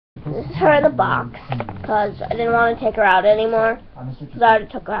This is her in the box, because I didn't want to take her out anymore, because I already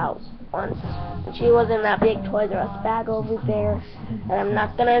took her out once. She was in that big Toys R Us bag over there, and I'm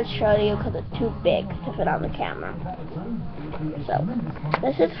not going to show you because it's too big to fit on the camera. So,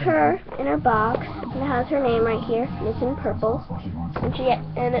 this is her in her box. It has her name right here, and it's in purple.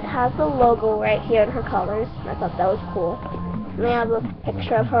 And it has the logo right here in her colors, and I thought that was cool. And they have a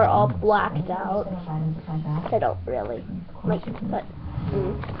picture of her all blacked out. I don't really like, but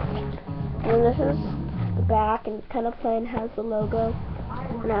and this is the back, and it's kind of plain, has the logo,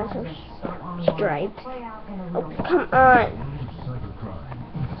 and has her stripes. Oh, come on!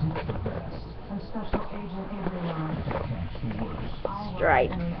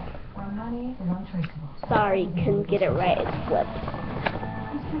 Stripes. Sorry, couldn't get it right, it flipped.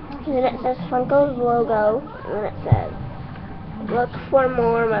 And then it says Funko's logo, and then it says, "Look for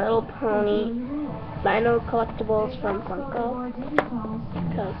more My Little Pony vinyl collectibles from Funko,"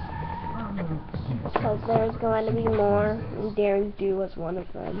 because there's going to be more, and Daring Do was one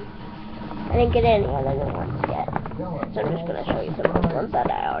of them. I didn't get any other ones yet, so I'm just going to show you some of the ones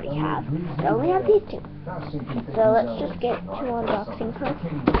that I already have. I only have these two. So let's just get to unboxing her.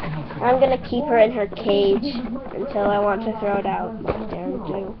 I'm going to keep her in her cage until I want to throw it out, like Daring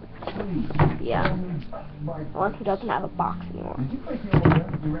Do. Yeah. Once he doesn't have a box anymore.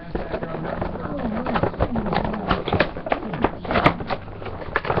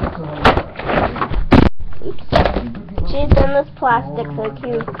 Oops. She's in this plastic, so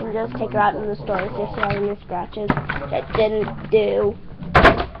you can just take her out in the store if you have any scratches, which I didn't do.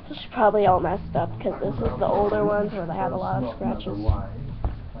 She's probably all messed up because this is the older ones where they have a lot of scratches.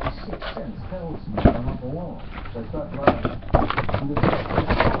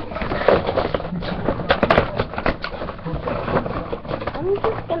 I'm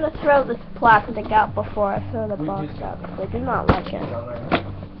just going to throw this plastic out before I throw the box out, because I do not like it.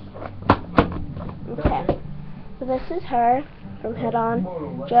 Okay, so this is her from head on.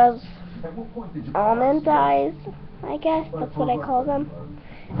 She has almond eyes, I guess, that's what I call them.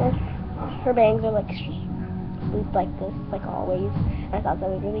 And her bangs are like looped like this, like always. I thought that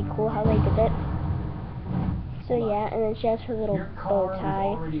was really cool how they did it. So yeah, and then she has her little bow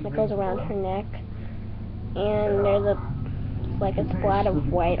tie that goes around her neck. And there's like a splat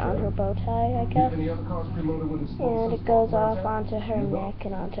of white on her bow tie, I guess. And it goes off onto her neck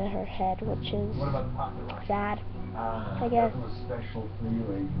and onto her head, which is sad, I guess.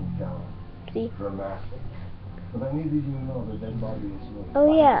 See? Oh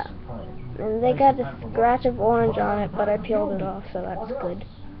yeah, and they got a scratch of orange on it, but I peeled it off, so that's good.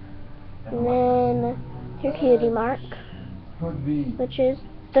 And then her cutie mark, which is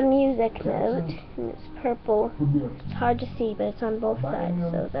the music note, and it's purple. It's hard to see, but it's on both sides,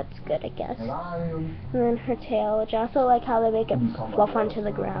 so that's good, I guess. And then her tail, which I also like how they make it fluff onto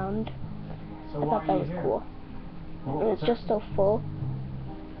the ground. I thought that was cool. And it's just so full.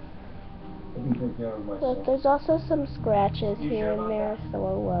 But there's also some scratches here and there, so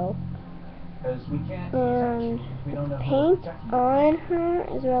oh well. And the paint on her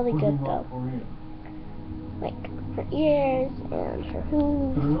is really good though. Like her ears and her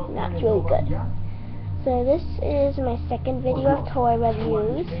hooves, that's really good. So this is my second video of toy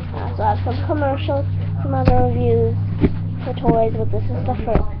reviews. I also have some commercials, some other reviews for toys, but this is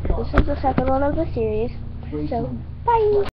the second one of the series. So, bye!